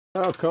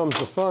Now comes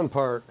the fun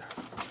part.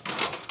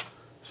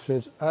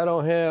 Since I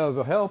don't have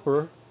a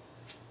helper,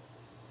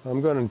 I'm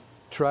going to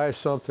try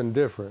something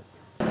different.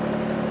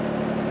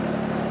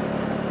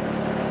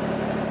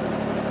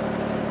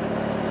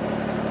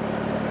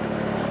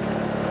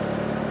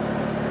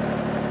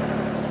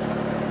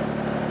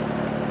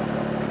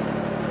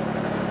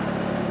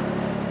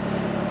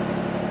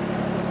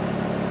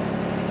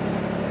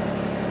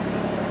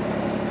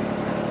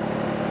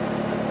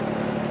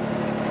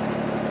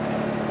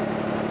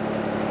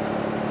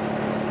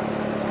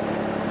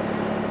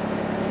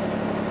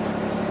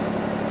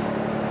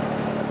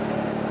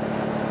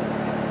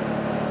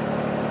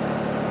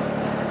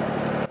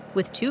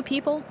 With 2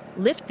 people,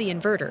 lift the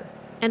inverter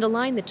and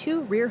align the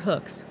 2 rear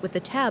hooks with the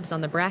tabs on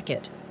the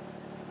bracket.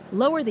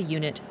 Lower the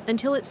unit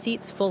until it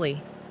seats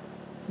fully.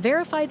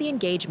 Verify the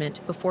engagement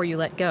before you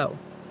let go.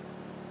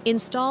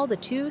 Install the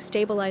 2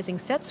 stabilizing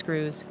set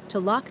screws to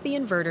lock the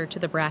inverter to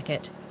the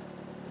bracket.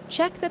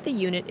 Check that the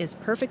unit is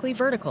perfectly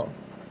vertical,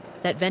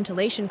 that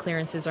ventilation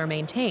clearances are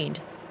maintained,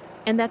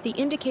 and that the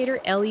indicator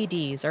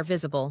LEDs are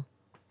visible.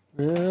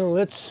 Well,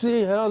 let's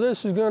see how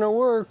this is going to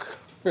work.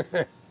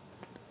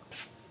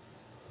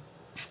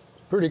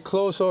 Pretty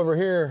close over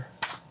here.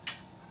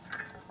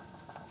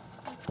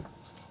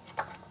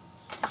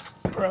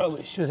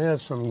 Probably should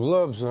have some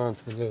gloves on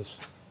for this.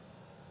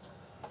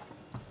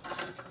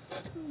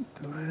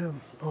 Do I have?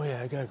 Oh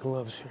yeah, I got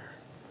gloves here.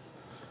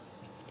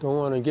 Don't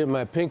want to get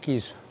my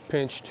pinkies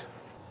pinched.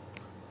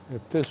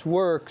 If this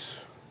works,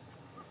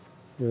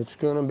 it's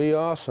going to be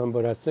awesome.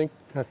 But I think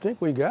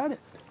we got it.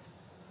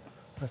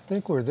 I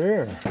think we're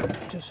there.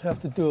 Just have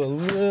to do a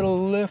little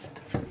lift.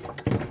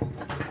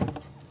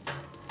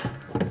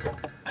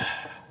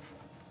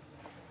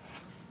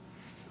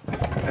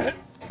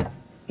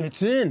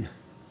 It's in.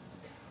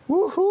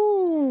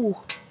 Woohoo!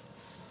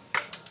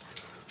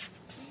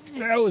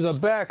 That was a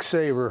back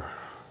saver.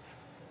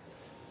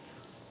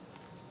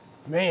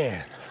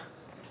 Man.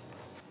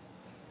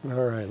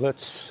 All right,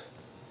 let's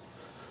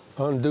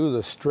undo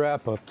the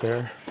strap up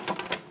there.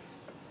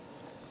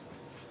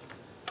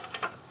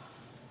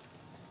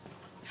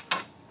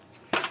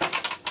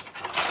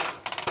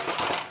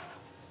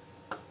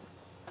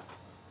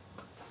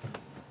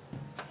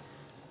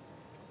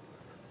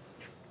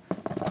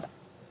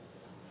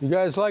 You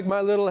guys like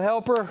my little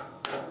helper?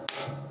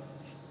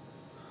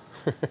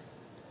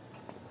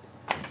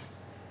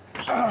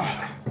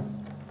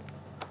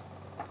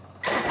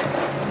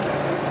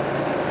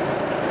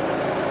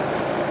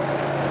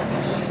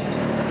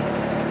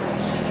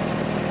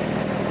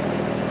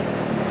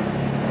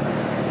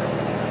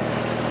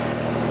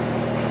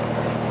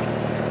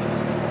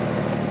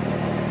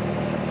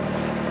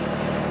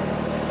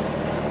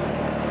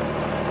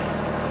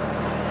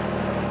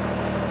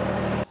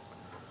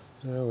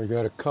 Now we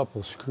got a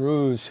couple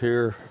screws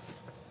here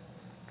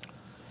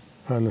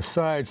on the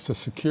sides to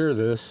secure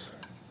this.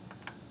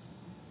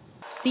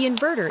 The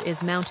inverter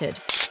is mounted.